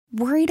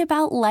Worried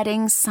about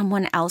letting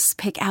someone else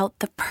pick out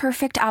the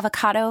perfect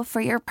avocado for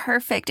your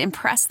perfect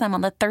impress them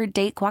on the third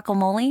date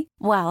guacamole?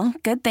 Well,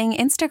 good thing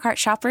Instacart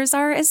shoppers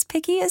are as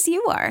picky as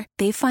you are.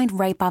 They find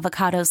ripe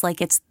avocados like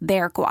it's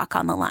their guac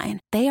on the line.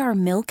 They are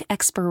milk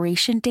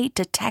expiration date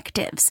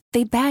detectives.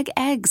 They bag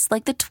eggs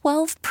like the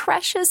 12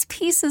 precious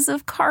pieces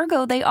of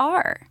cargo they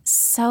are.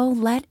 So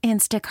let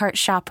Instacart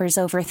shoppers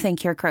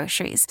overthink your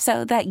groceries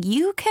so that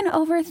you can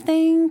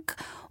overthink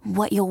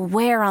what you'll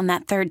wear on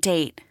that third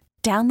date.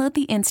 Download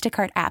the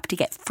Instacart app to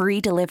get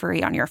free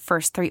delivery on your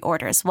first 3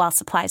 orders while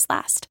supplies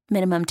last.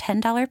 Minimum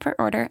 $10 per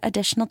order.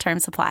 Additional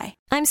terms apply.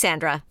 I'm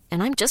Sandra,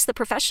 and I'm just the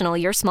professional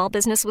your small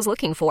business was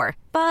looking for.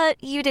 But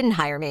you didn't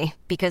hire me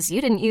because you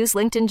didn't use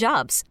LinkedIn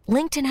Jobs.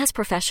 LinkedIn has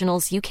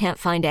professionals you can't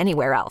find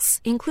anywhere else,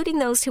 including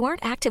those who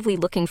aren't actively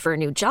looking for a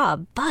new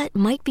job, but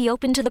might be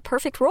open to the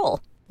perfect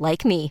role,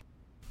 like me.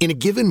 In a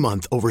given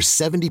month, over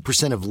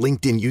 70% of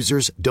LinkedIn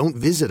users don't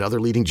visit other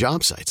leading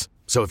job sites.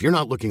 So if you're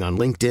not looking on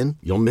LinkedIn,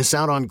 you'll miss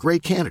out on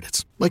great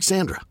candidates like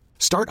Sandra.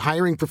 Start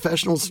hiring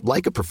professionals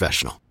like a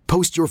professional.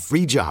 Post your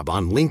free job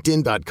on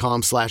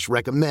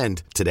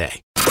linkedin.com/recommend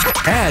today.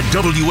 Add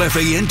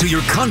WFAN to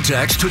your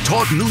contacts to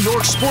talk New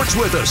York sports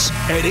with us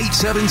at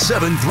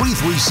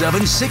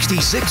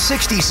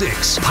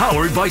 877-337-6666.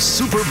 Powered by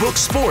Superbook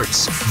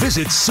Sports.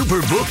 Visit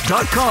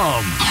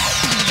superbook.com.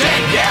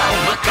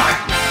 Danielle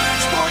McCartan,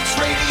 Sports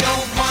Radio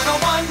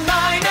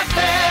 101.9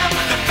 FM,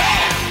 The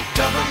Fan,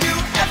 WFAN.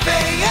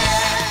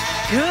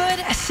 Good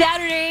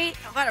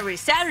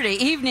Saturday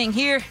evening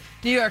here,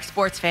 New York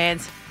sports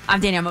fans. I'm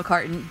Danielle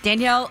McCartan.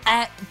 Danielle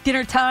at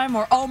dinner time,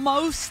 or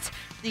almost,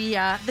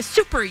 the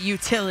super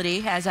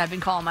utility, as I've been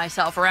calling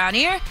myself around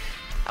here.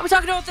 I'm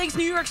talking about things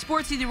New York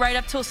sports, either right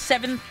up till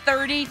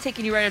 7:30,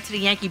 taking you right up to the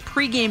Yankee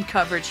pregame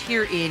coverage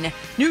here in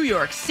New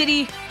York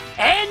City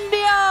and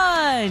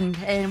beyond.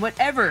 And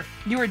whatever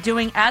you are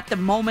doing at the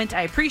moment,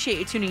 I appreciate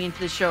you tuning into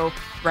the show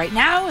right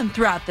now and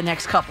throughout the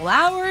next couple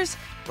hours,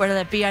 whether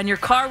that be on your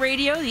car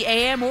radio, the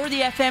AM or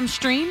the FM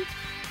stream,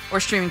 or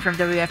streaming from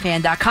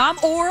WFAN.com,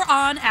 or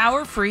on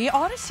our free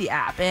Odyssey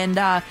app. And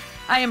I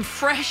am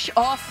fresh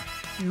off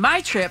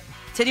my trip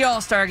to the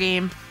All-Star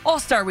game,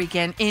 All-Star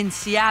weekend in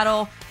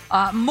Seattle.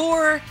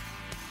 More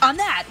on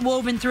that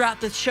woven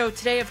throughout the show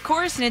today, of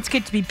course, and it's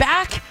good to be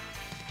back.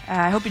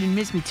 I hope you didn't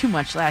miss me too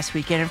much last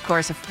weekend. Of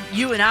course,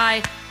 you and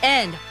I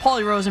and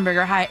Paulie Rosenberg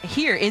are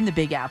here in the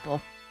Big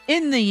Apple,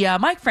 in the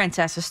Mike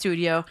Francesa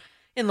studio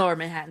in Lower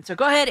Manhattan. So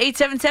go ahead,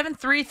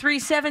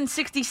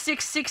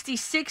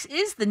 877-337-6666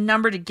 is the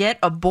number to get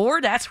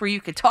aboard. That's where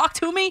you can talk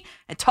to me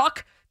and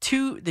talk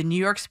to the New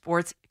York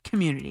sports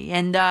community.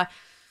 And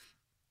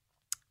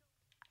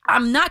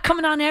I'm not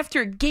coming on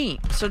after a game.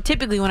 So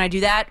typically when I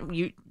do that,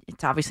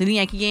 it's obviously the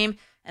Yankee game,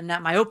 and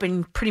that my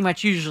open pretty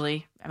much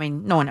usually, I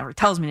mean, no one ever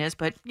tells me this,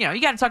 but you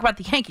got to talk about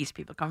the Yankees,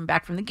 people coming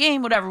back from the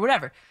game,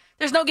 whatever.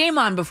 There's no game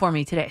on before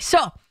me today.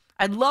 So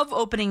I love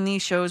opening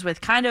these shows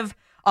with kind of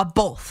a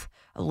both.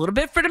 A little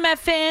bit for the Met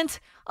fans,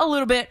 a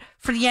little bit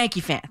for the Yankee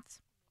fans.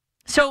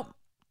 So,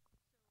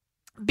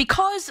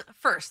 because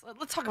first,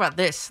 let's talk about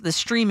the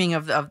streaming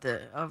of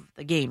the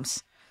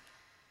games.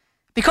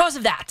 Because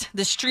of that,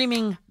 the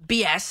streaming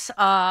BS,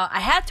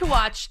 I had to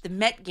watch the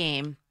Met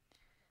game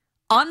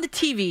on the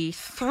TV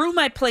through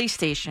my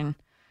PlayStation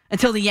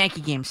until the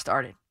Yankee game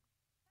started.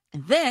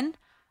 And then,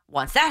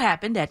 once that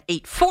happened at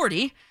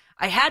 8:40,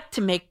 I had to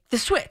make the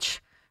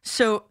switch.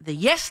 So the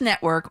Yes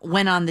Network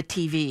went on the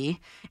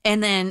TV,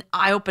 and then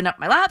I opened up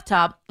my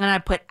laptop, and I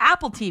put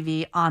Apple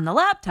TV on the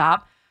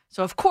laptop.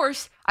 So, of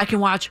course, I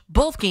can watch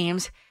both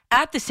games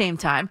at the same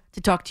time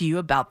to talk to you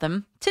about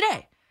them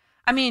today.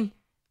 I mean,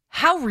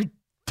 how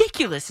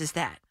ridiculous is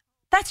that?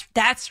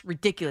 That's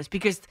ridiculous,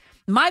 because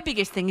my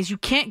biggest thing is you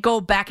can't go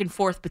back and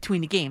forth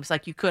between the games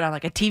like you could on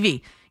like a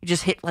TV. You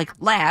just hit like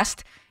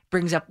last,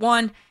 brings up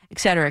one, et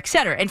cetera, et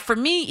cetera. And for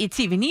me,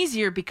 it's even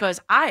easier because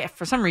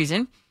for some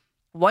reason,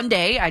 one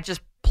day, I just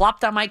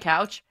plopped on my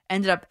couch,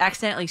 ended up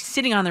accidentally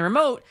sitting on the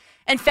remote,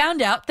 and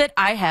found out that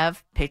I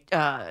have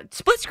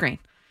split screen.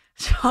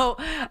 So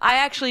I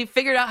actually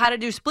figured out how to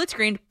do split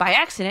screen by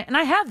accident, and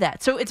I have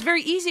that. So it's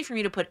very easy for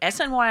me to put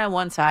SNY on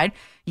one side,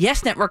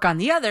 Yes Network on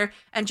the other,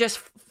 and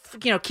just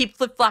keep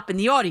flip-flopping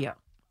the audio.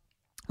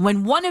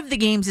 When one of the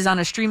games is on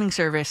a streaming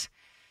service,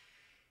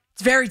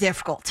 it's very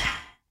difficult.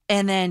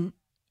 And then,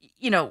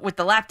 with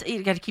the laptop,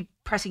 you got to keep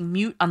pressing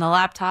mute on the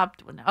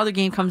laptop. When the other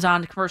game comes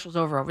on, the commercial's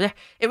over there.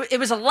 It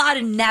was a lot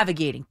of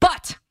navigating,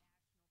 but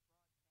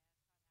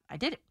I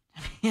did it.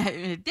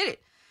 I did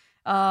it.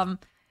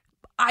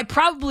 I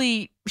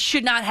probably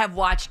should not have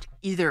watched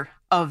either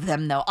of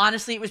them, though.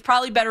 Honestly, it was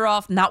probably better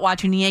off not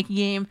watching the Yankee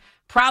game,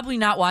 probably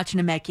not watching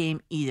the Met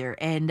game either.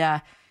 And,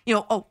 I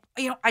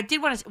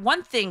did want to say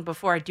one thing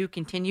before I do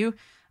continue.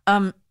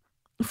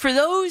 For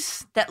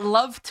those that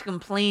love to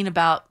complain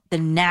about the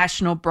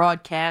national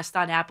broadcast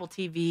on Apple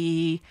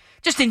TV,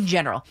 just in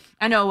general,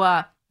 I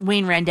know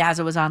Wayne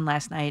Randazzo was on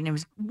last night, and it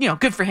was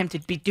good for him to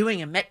be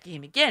doing a Met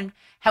game again.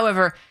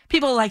 However,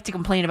 people like to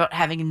complain about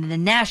having the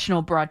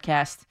national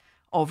broadcast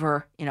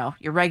over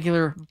your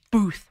regular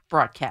booth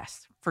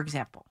broadcast, for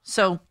example.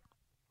 So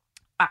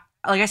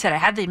like I said, I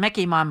had the Met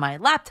game on my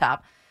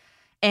laptop.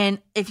 And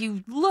if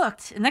you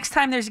looked, next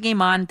time there's a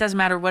game on, it doesn't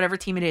matter whatever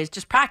team it is,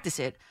 just practice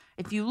it.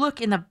 If you look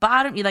in the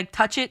bottom, you like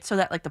touch it so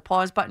that like the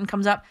pause button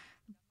comes up.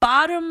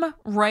 Bottom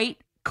right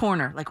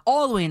corner, like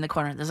all the way in the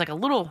corner, there's like a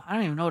little, I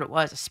don't even know what it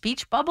was, a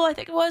speech bubble, I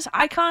think it was,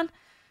 icon.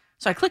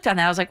 So I clicked on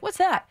that. I was like, what's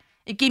that?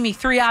 It gave me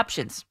 3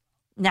 options.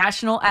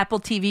 National Apple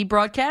TV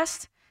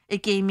broadcast.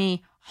 It gave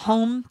me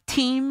home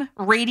team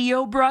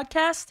radio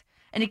broadcast.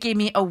 And it gave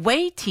me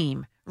away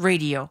team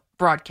radio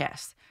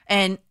broadcast.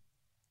 And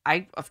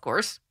I, of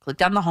course,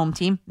 clicked on the home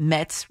team,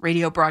 Mets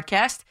radio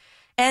broadcast,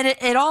 and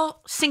it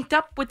all synced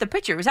up with the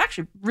picture. It was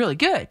actually really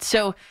good.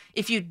 So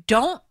if you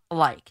don't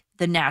like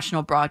the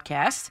national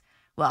broadcast,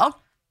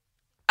 well,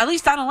 at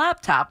least on a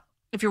laptop,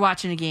 if you're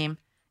watching a game,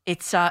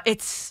 it's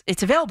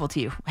available to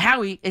you.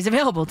 Howie is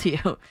available to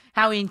you.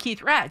 Howie and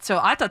Keith Rad. So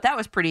I thought that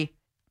was pretty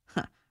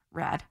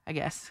rad, I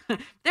guess.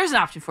 There's an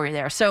option for you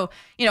there. So,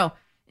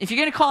 if you're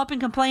going to call up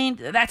and complain,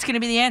 that's going to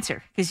be the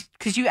answer.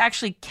 Because you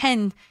actually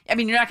can. I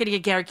mean, you're not going to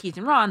get Gary, Keith,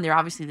 and Ron. They're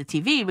obviously the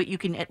TV, but you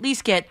can at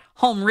least get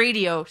home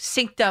radio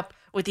synced up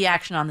with the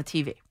action on the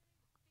TV.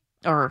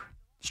 Or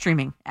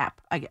streaming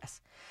app, I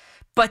guess.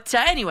 But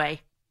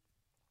anyway,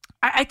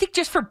 I think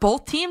just for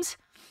both teams,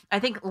 I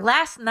think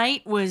last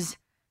night was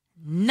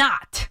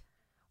not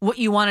what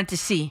you wanted to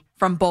see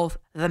from both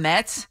the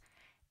Mets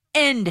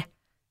and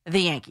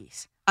the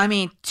Yankees. I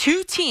mean,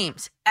 2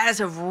 teams, as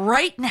of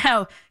right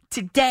now,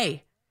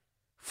 today,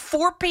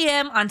 4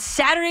 p.m. on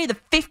Saturday, the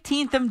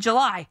 15th of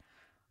July,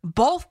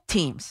 both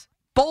teams,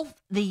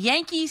 both the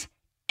Yankees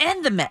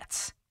and the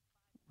Mets,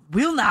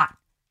 will not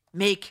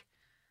make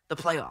the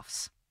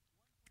playoffs.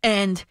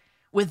 And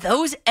with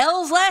those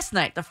L's last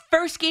night, the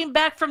first game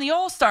back from the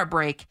All-Star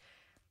break,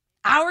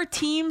 our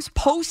team's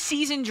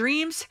postseason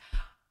dreams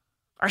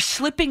are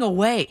slipping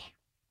away.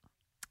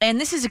 And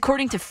this is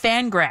according to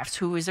Fangraphs,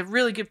 who is a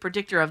really good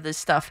predictor of this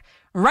stuff.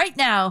 Right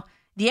now,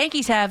 the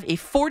Yankees have a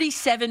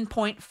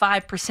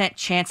 47.5%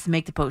 chance to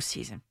make the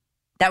postseason.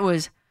 That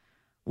was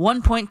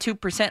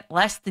 1.2%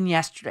 less than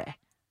yesterday.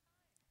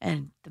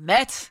 And the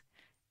Mets,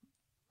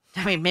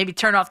 I mean, maybe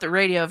turn off the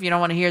radio if you don't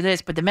want to hear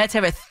this, but the Mets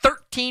have a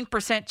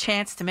 13%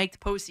 chance to make the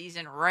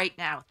postseason right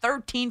now.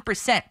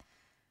 13%.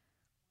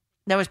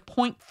 That was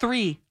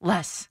 0.3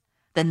 less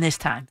than this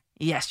time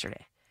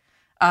yesterday.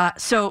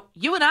 So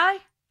you and I,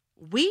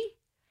 we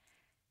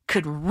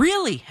could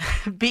really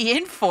be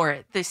in for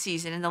it this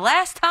season. And the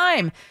last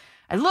time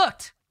I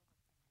looked,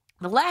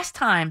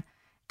 the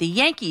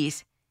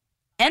Yankees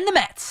and the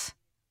Mets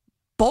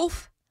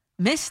both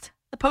missed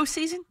the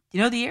postseason. Do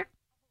you know the year?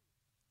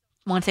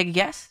 Want to take a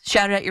guess?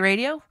 Shout it at your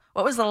radio.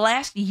 What was the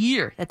last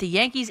year that the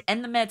Yankees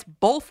and the Mets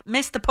both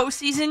missed the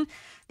postseason?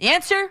 The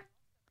answer,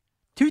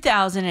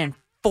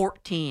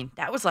 2014.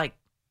 That was like,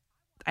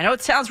 I know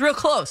it sounds real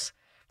close.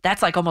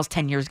 That's like almost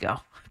 10 years ago.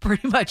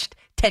 Pretty much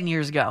 10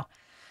 years ago.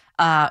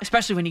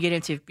 Especially when you get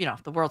into,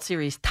 the World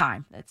Series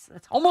time. That's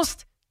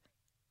almost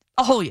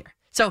a whole year.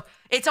 So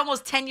it's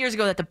almost 10 years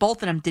ago that the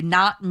both of them did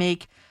not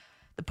make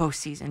the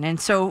postseason. And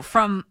so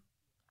from,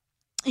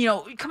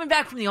 coming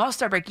back from the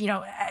All-Star break,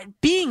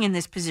 being in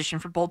this position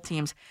for both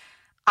teams,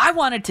 I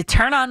wanted to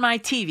turn on my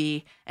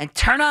TV and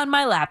turn on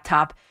my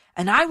laptop,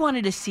 and I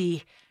wanted to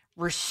see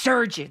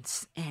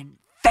resurgence and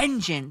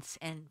vengeance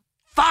and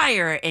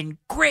fire and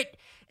grit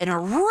and a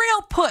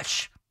real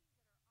push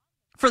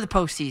for the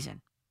postseason.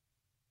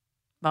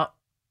 Well,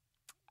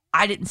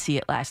 I didn't see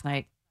it last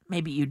night.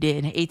 Maybe you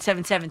did.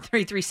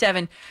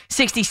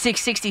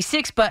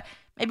 877-337-6666. But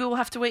maybe we'll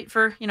have to wait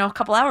for, a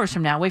couple hours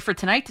from now. Wait for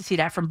tonight to see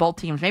that from both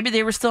teams. Maybe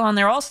they were still on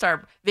their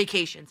all-star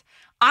vacations.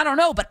 I don't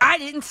know, but I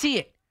didn't see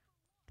it.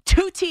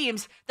 2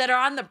 teams that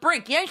are on the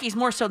brink. Yankees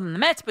more so than the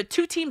Mets, but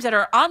 2 teams that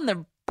are on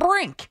the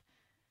brink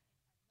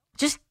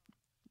just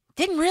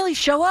didn't really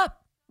show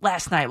up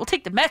last night. We'll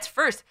take the Mets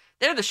first.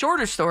 They're the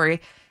shorter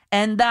story.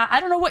 And I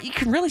don't know what you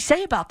can really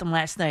say about them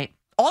last night.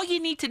 All you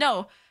need to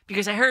know,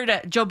 because I heard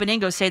Joe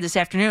Beningo say this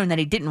afternoon that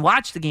he didn't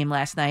watch the game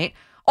last night.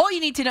 All you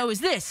need to know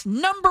is this.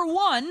 Number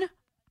 1,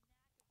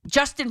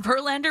 Justin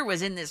Verlander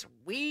was in this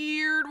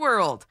weird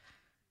world.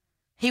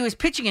 He was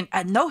pitching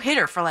a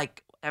no-hitter for 5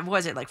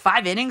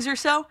 innings or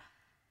so?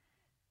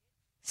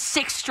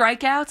 6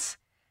 strikeouts,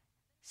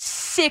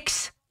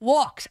 6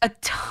 walks, a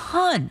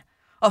ton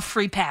of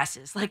free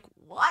passes. Like,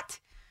 what?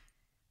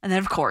 And then,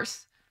 of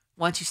course,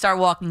 once you start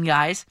walking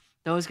guys,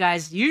 those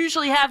guys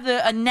usually have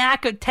a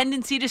knack, a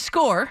tendency to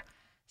score,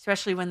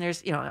 especially when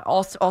there's,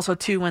 also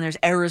too, when there's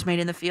errors made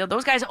in the field.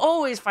 Those guys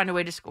always find a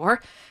way to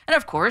score. And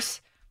of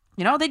course,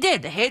 they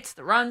did. The hits,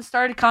 the runs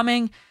started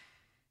coming.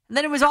 And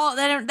then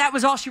that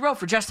was all she wrote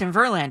for Justin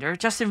Verlander.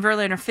 Justin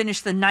Verlander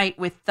finished the night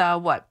with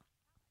 5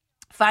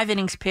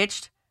 innings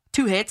pitched,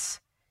 2 hits,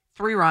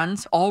 3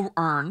 runs, all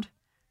earned.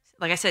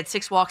 Like I said,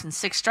 6 walks and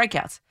 6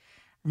 strikeouts.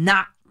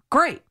 Not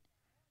great.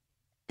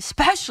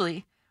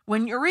 Especially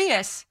when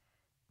Urias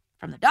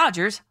from the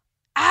Dodgers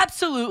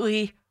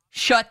absolutely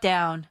shut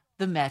down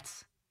the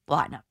Mets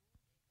lineup.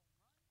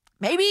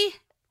 Maybe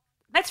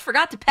Mets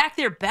forgot to pack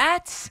their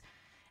bats.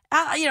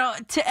 I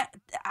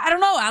don't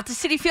know, out to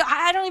Citi Field.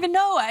 I don't even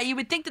know. You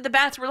would think that the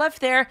bats were left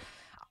there.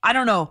 I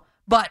don't know.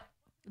 But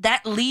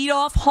that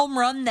leadoff home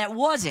run that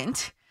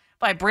wasn't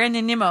by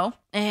Brandon Nimmo,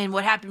 and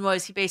what happened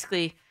was he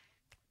basically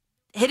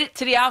hit it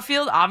to the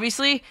outfield.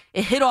 Obviously,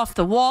 it hit off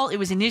the wall. It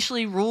was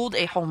initially ruled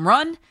a home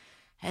run.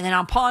 And then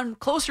upon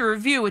closer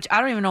review, which I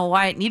don't even know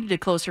why it needed a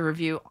closer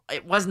review,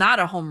 it was not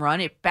a home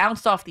run. It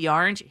bounced off the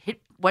orange,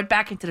 went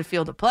back into the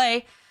field of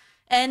play,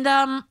 and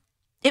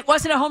it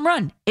wasn't a home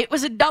run. It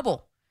was a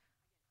double.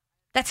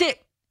 That's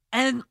it.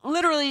 And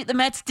literally, the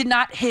Mets did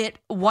not hit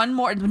one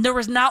more. There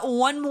was not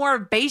one more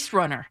base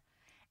runner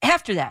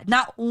after that.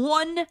 Not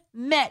one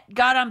Met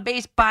got on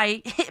base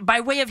by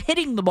way of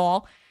hitting the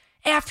ball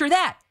after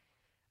that.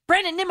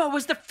 Brandon Nimmo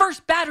was the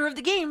first batter of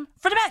the game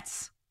for the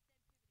Mets.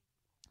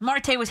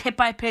 Marte was hit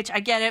by a pitch.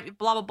 I get it.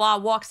 Blah, blah, blah.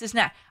 Walks, this and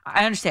that.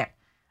 I understand.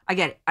 I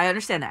get it. I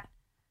understand that.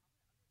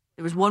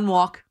 There was one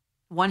walk,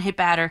 one hit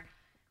batter,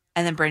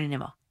 and then Brandon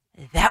Nimmo.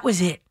 That was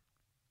it.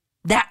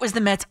 That was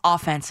the Mets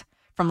offense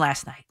from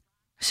last night.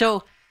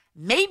 So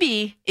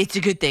maybe it's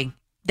a good thing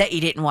that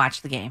you didn't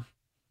watch the game,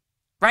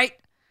 right?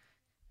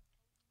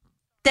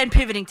 Then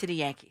pivoting to the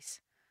Yankees.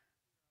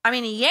 I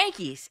mean, the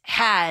Yankees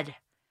had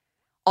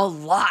a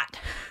lot.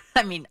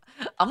 I mean,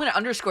 I'm going to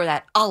underscore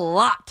that. A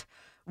lot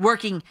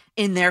working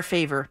in their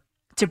favor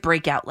to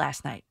break out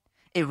last night.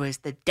 It was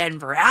the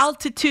Denver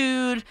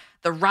altitude,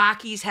 the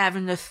Rockies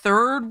having the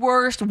third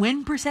worst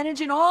win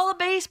percentage in all of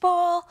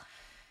baseball.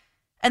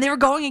 And they were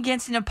going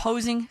against an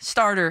opposing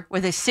starter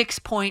with a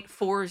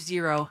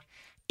 6.40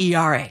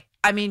 ERA.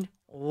 I mean,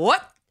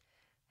 what?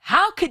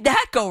 How could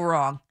that go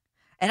wrong?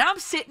 And I'm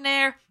sitting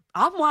there,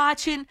 I'm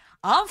watching,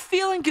 I'm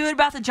feeling good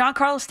about the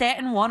Giancarlo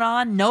Stanton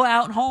one-on,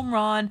 no-out home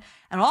run.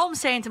 And all I'm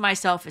saying to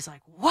myself is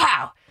like,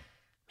 wow,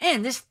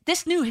 man,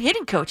 this new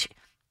hitting coach,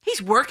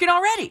 he's working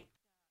already.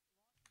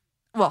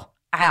 Well,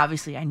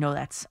 I know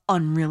that's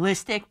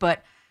unrealistic,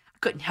 but I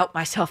couldn't help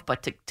myself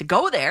but to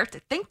go there, to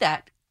think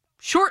that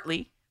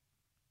shortly.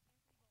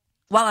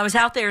 While I was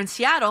out there in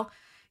Seattle,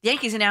 the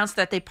Yankees announced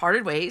that they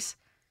parted ways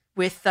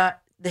with the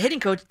hitting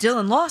coach,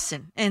 Dylan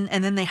Lawson, and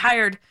then they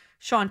hired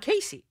Sean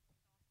Casey.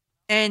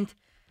 And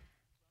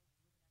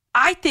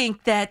I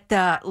think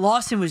that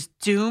Lawson was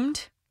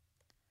doomed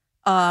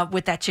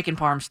with that chicken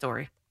parm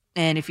story.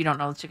 And if you don't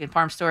know the chicken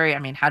parm story, I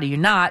mean, how do you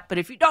not? But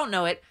if you don't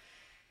know it,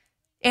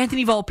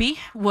 Anthony Volpe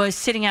was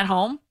sitting at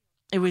home.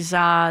 It was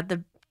I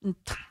don't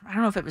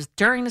know if it was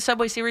during the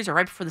Subway Series or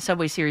right before the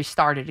Subway Series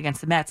started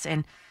against the Mets,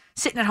 and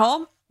sitting at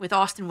home with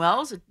Austin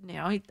Wells. You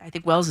know, I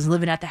think Wells is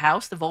living at the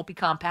house, the Volpe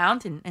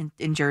compound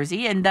in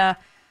Jersey, and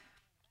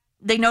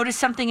they noticed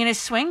something in his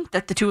swing.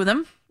 That the two of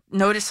them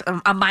noticed,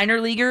 a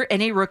minor leaguer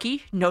and a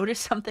rookie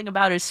noticed something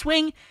about his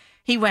swing.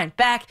 He went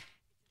back,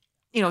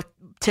 to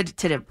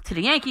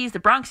the Yankees, the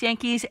Bronx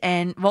Yankees,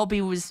 and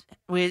Volpe was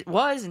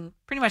and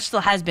pretty much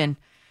still has been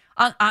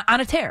on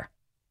a tear.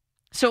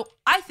 So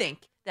I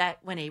think that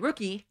when a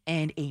rookie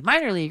and a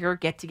minor leaguer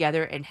get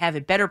together and have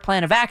a better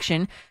plan of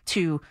action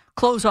to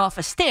close off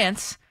a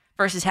stance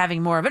versus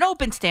having more of an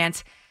open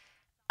stance,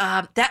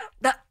 that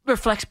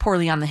reflects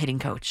poorly on the hitting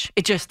coach.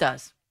 It just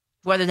does.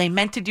 Whether they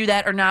meant to do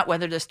that or not,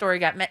 whether the story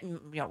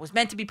was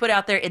meant to be put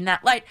out there in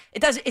that light,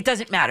 it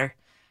doesn't matter,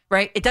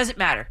 right? It doesn't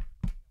matter.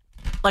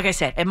 Like I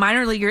said, a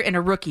minor leaguer and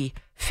a rookie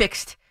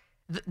fixed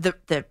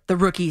the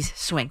rookie's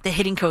swing. The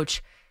hitting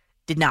coach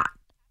did not.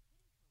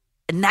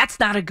 And that's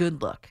not a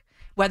good look.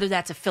 Whether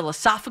that's a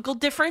philosophical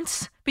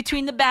difference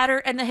between the batter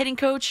and the hitting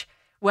coach,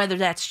 whether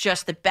that's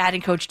just the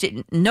batting coach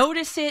didn't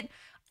notice it,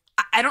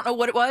 I don't know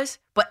what it was,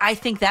 but I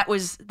think that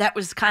was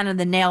kind of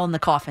the nail in the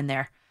coffin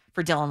there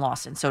for Dylan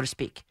Lawson, so to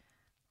speak.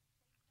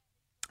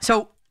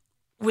 So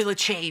will it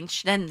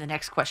change? Then the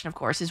next question, of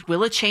course, is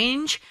will a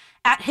change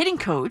at hitting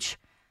coach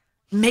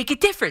make a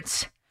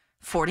difference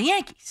for the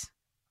Yankees?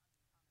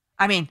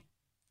 I mean,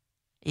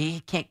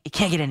 it can't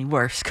get any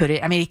worse, could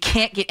it? I mean, it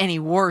can't get any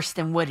worse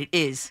than what it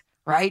is,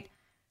 right?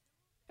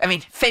 I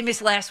mean,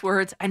 famous last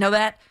words, I know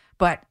that,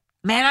 but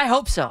man, I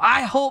hope so.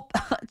 I hope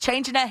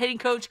changing that hitting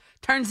coach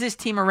turns this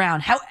team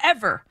around.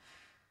 However,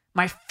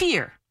 my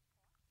fear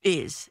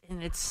is,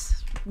 and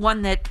it's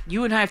one that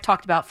you and I have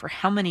talked about for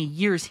how many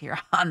years here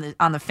on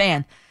the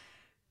fan.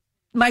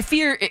 My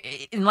fear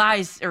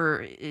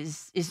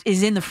is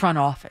in the front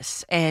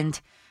office, and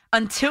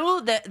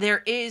until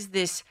there is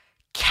this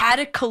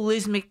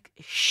cataclysmic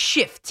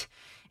shift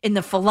in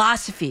the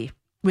philosophy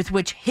with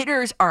which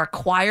hitters are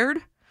acquired,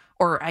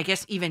 or I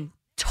guess even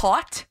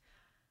taught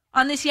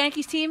on this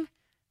Yankees team,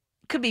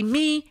 it could be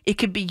me, it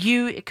could be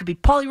you, it could be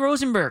Paulie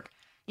Rosenberg,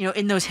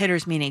 in those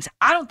hitters meetings.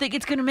 I don't think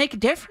it's going to make a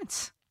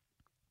difference.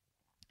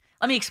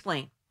 Let me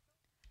explain.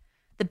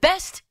 The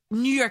best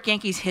New York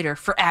Yankees hitter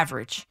for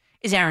average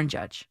is Aaron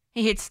Judge.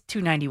 He hits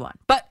 .291,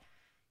 but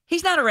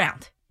he's not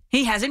around.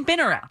 He hasn't been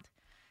around.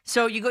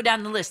 So you go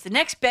down the list. The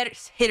next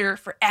best hitter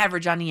for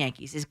average on the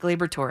Yankees is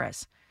Gleyber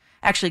Torres.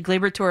 Actually,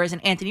 Gleyber Torres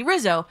and Anthony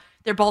Rizzo,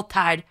 they're both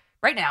tied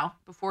right now,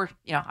 before,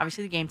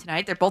 obviously the game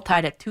tonight, they're both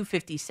tied at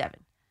 257.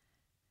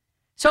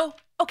 So,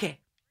 okay,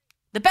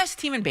 the best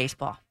team in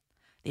baseball,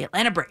 the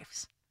Atlanta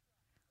Braves.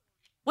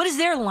 What is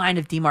their line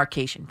of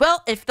demarcation?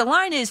 Well, if the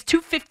line is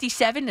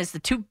 257 as the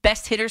two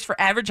best hitters for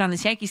average on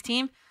this Yankees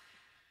team,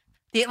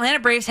 the Atlanta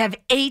Braves have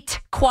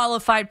 8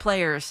 qualified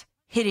players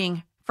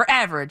hitting for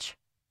average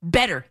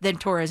better than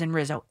Torres and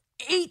Rizzo.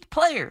 8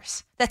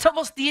 players. That's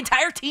almost the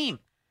entire team.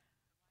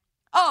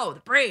 Oh, the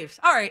Braves.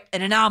 All right,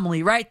 an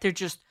anomaly, right? They're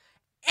just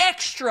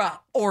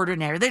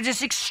extraordinary. They're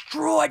just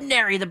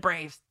extraordinary, the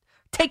Braves.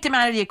 Take them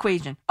out of the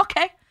equation.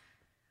 Okay.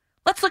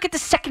 Let's look at the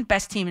second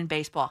best team in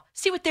baseball.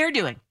 See what they're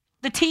doing.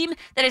 The team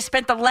that has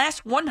spent the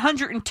last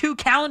 102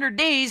 calendar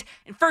days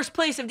in first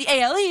place of the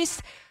AL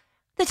East,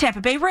 the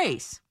Tampa Bay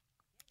Rays.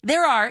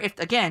 There are, if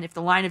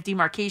the line of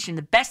demarcation,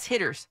 the best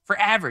hitters for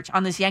average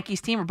on this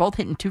Yankees team are both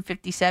hitting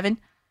 257.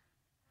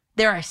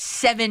 There are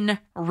 7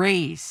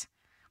 Rays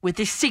with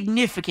a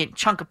significant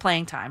chunk of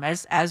playing time,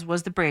 as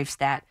was the Braves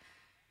stat,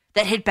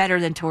 that hit better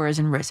than Torres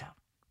and Rizzo.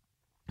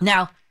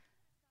 Now,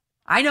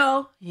 I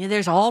know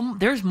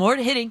there's more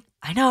to hitting.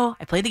 I know.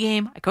 I played the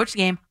game. I coached the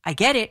game. I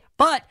get it.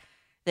 But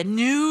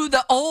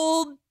the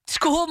old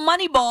school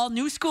money ball,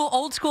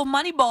 old school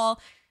money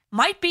ball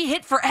might be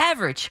hit for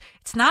average.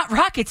 It's not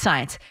rocket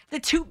science. The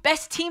 2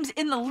 best teams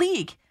in the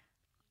league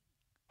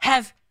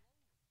have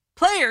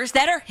players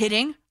that are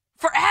hitting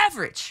for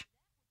average.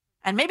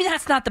 And maybe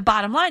that's not the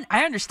bottom line.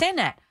 I understand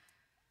that.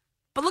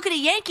 But look at a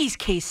Yankees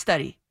case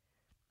study.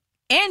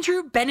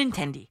 Andrew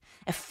Benintendi,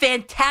 a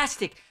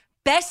fantastic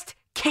best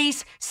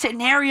case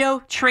scenario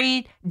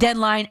trade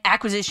deadline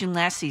acquisition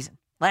last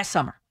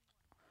summer.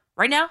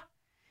 Right now,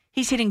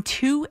 he's hitting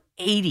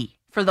 280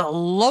 for the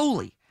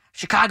lowly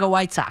Chicago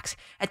White Sox.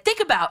 And think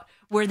about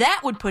where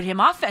that would put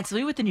him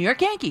offensively with the New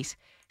York Yankees.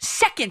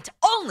 Second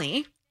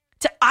only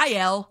to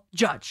IL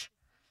Judge.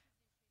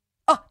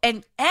 Oh,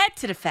 and add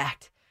to the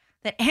fact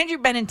that Andrew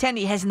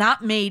Benintendi has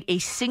not made a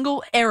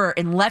single error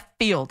in left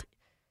field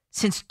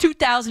since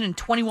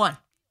 2021.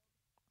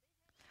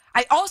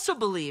 I also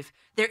believe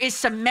there is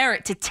some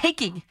merit to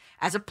taking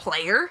as a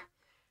player,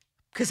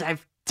 because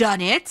I've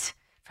done it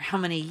for how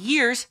many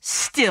years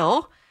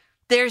still,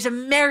 there's a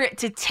merit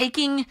to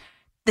taking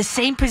the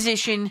same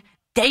position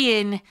day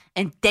in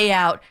and day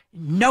out,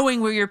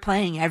 knowing where you're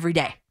playing every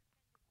day.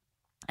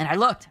 And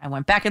I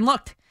went back and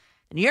looked.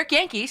 The New York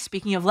Yankees,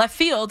 speaking of left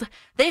field,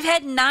 they've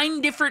had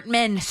 9 different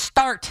men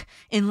start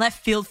in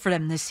left field for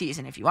them this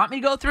season. If you want me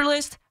to go through the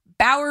list,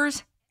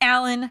 Bowers,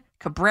 Allen,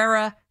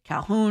 Cabrera,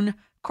 Calhoun,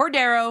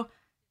 Cordero,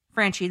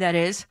 Franchi, that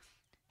is,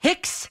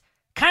 Hicks,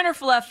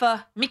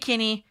 Kiner-Falefa,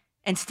 McKinney,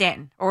 and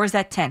Stanton. Or is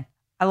that 10?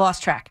 I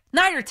lost track.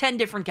 9 or 10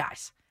 different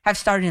guys have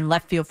started in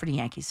left field for the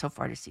Yankees so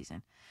far this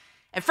season.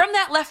 And from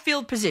that left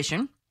field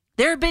position,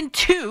 there have been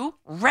 2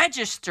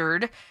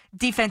 registered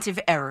defensive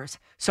errors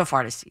so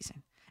far this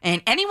season.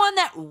 And anyone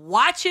that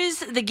watches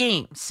the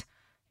games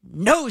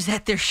knows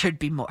that there should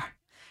be more.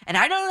 And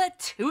I know that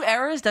 2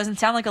 errors doesn't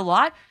sound like a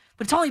lot,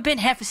 but it's only been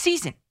half a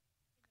season.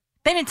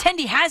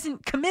 Benintendi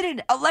hasn't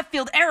committed a left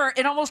field error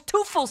in almost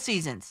 2 full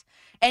seasons.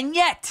 And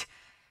yet,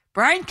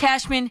 Brian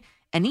Cashman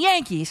and the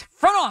Yankees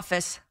front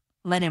office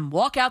let him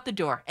walk out the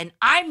door. And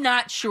I'm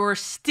not sure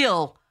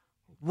still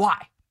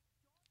why.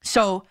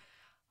 So,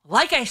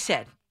 like I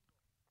said,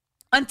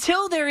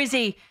 until there is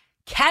a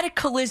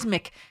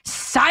cataclysmic,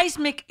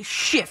 seismic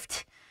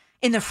shift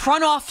in the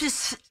front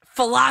office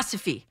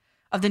philosophy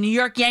of the New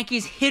York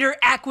Yankees hitter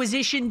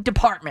acquisition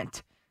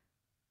department,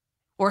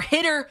 or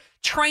hitter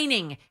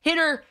training,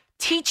 hitter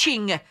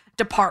teaching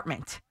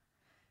department,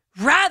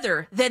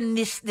 rather than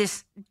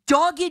this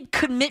dogged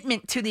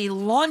commitment to the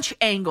launch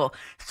angle,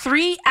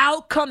 3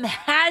 outcome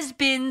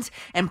has-beens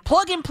and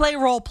plug-and-play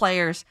role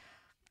players,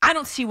 I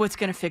don't see what's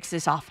going to fix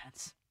this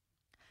offense.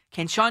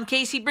 Can Sean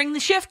Casey bring the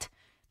shift?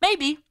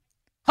 Maybe.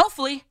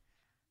 Hopefully.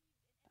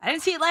 I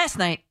didn't see it last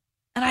night.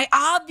 And I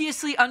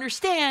obviously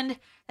understand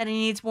that he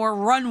needs more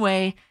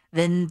runway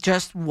than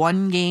just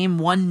one game,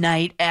 one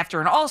night after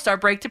an All-Star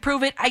break to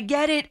prove it. I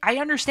get it. I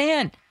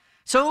understand.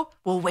 So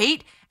we'll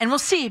wait and we'll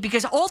see,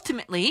 because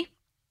ultimately,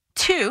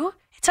 2,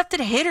 it's up to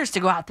the hitters to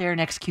go out there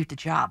and execute the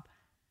job.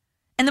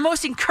 And the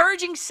most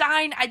encouraging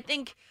sign I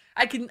think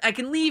I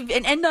can leave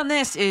and end on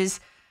this is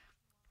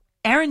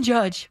Aaron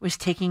Judge was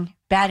taking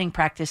batting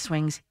practice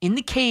swings in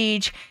the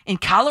cage in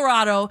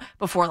Colorado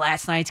before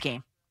last night's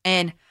game.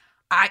 And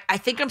I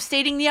think I'm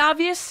stating the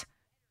obvious.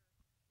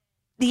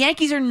 The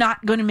Yankees are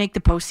not going to make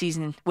the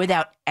postseason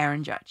without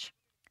Aaron Judge.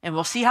 And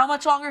we'll see how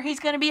much longer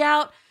he's going to be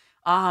out.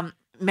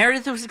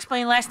 Meredith was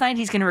explaining last night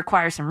he's going to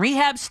require some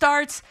rehab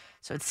starts.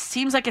 So it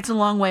seems like it's a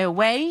long way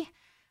away.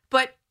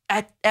 But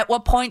at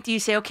what point do you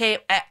say, okay,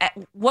 at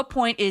what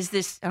point is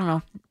this, I don't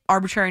know,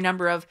 arbitrary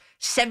number of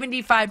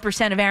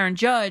 75% of Aaron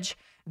Judge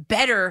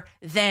better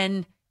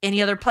than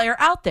any other player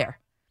out there?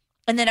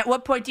 And then at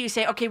what point do you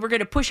say, okay, we're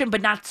going to push him,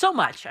 but not so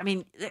much? I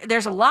mean,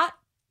 there's a lot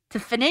to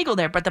finagle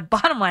there, but the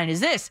bottom line is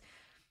this.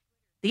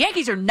 The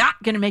Yankees are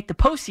not going to make the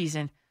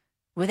postseason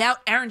without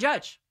Aaron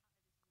Judge.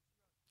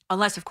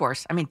 Unless, of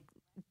course, I mean,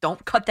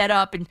 don't cut that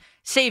up and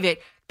save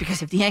it,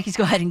 because if the Yankees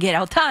go ahead and get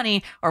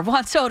Ohtani or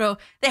Juan Soto,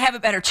 they have a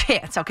better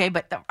chance, okay?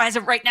 But as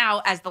of right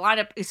now, as the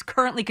lineup is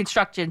currently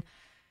constructed,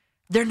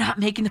 they're not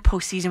making the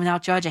postseason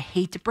without Judge. I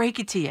hate to break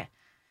it to you.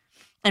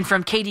 And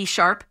from KD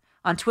Sharp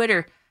on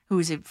Twitter, who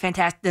is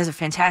does a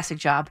fantastic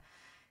job,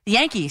 the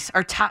Yankees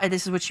are tied.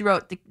 This is what she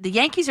wrote. The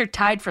Yankees are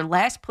tied for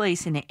last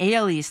place in the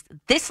AL East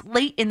this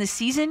late in the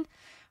season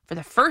for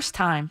the first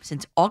time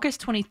since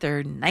August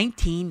 23rd,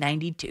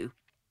 1992.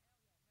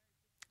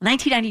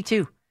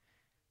 1992.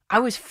 I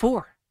was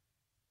 4.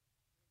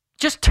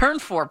 Just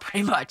turned 4,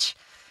 pretty much.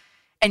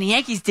 And the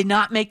Yankees did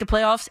not make the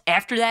playoffs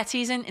after that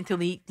season until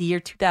the year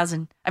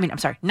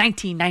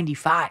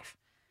 1995.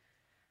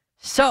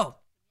 So,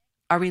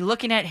 are we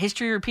looking at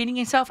history repeating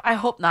itself? I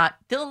hope not.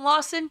 Dylan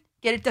Lawson,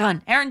 get it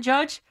done. Aaron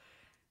Judge,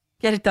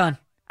 get it done.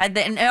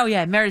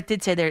 Meredith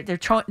did say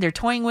they're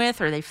toying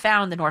with, or they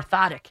found an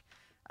orthotic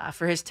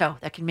for his toe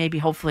that can maybe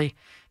hopefully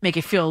make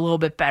it feel a little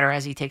bit better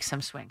as he takes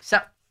some swings. So,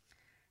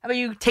 how about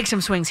you take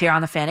some swings here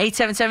on the Fan?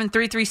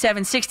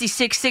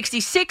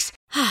 877-337-6666.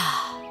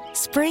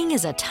 Spring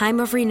is a time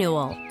of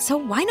renewal, so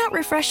why not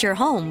refresh your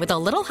home with a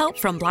little help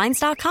from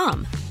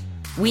Blinds.com?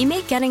 We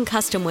make getting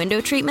custom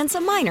window treatments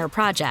a minor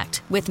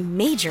project with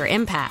major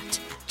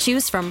impact.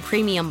 Choose from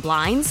premium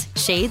blinds,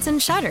 shades,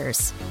 and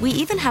shutters. We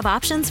even have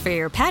options for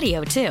your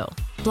patio, too.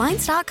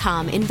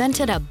 Blinds.com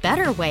invented a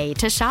better way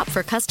to shop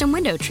for custom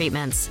window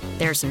treatments.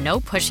 There's no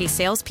pushy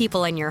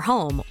salespeople in your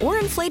home or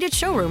inflated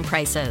showroom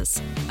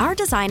prices. Our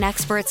design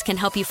experts can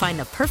help you find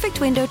the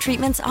perfect window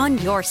treatments on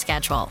your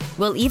schedule.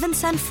 We'll even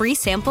send free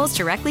samples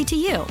directly to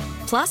you.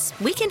 Plus,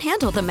 we can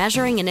handle the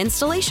measuring and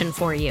installation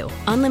for you.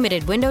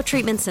 Unlimited window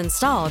treatments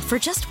installed for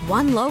just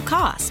one low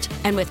cost.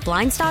 And with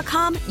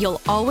Blinds.com,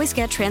 you'll always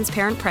get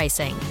transparent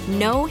pricing.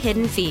 No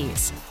hidden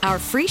fees. Our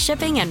free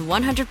shipping and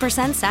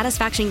 100%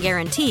 satisfaction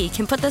guarantee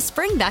can put the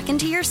spring back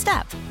into your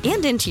step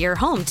and into your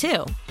home,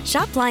 too.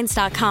 Shop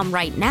Blinds.com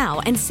right now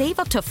and save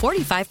up to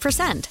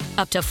 45%.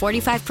 Up to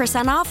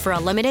 45% off for a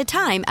limited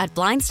time at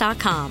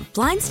Blinds.com.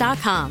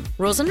 Blinds.com.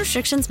 Rules and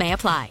restrictions may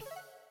apply.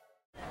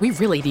 We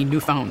really need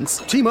new phones.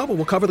 T-Mobile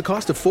will cover the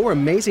cost of 4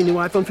 amazing new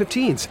iPhone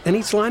 15s, and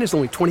each line is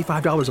only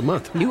 $25 a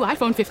month. New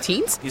iPhone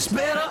 15s? It's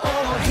better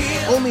over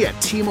here. Only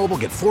at T-Mobile,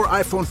 get 4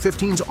 iPhone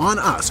 15s on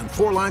us and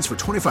 4 lines for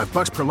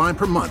 $25 per line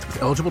per month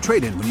with eligible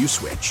trade-in when you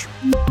switch.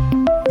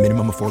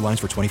 Minimum of 4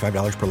 lines for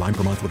 $25 per line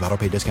per month with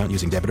autopay discount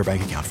using debit or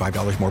bank account.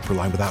 $5 more per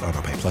line without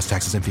autopay, plus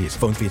taxes and fees.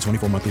 Phone fee at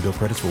 24 monthly bill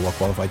credits for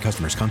well-qualified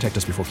customers. Contact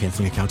us before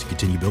canceling account to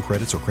continue bill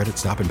credits or credit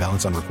stop and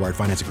balance on required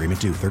finance agreement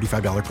due.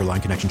 $35 per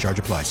line connection charge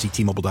applies. See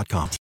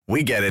T-Mobile.com.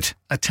 We get it.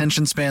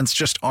 Attention spans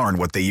just aren't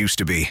what they used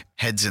to be.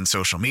 Heads in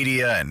social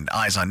media and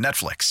eyes on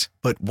Netflix.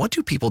 But what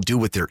do people do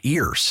with their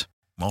ears?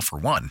 Well, for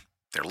one,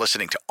 they're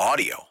listening to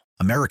audio.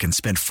 Americans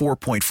spend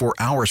 4.4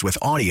 hours with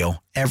audio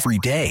every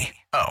day.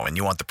 Oh, and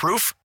you want the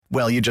proof?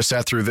 Well, you just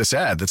sat through this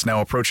ad that's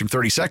now approaching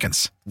 30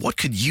 seconds. What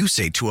could you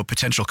say to a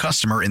potential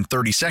customer in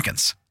 30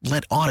 seconds?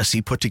 Let Odyssey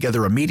put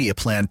together a media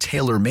plan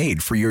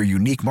tailor-made for your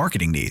unique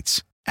marketing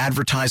needs.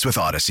 Advertise with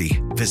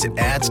Odyssey. Visit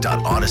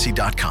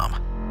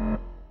ads.odyssey.com.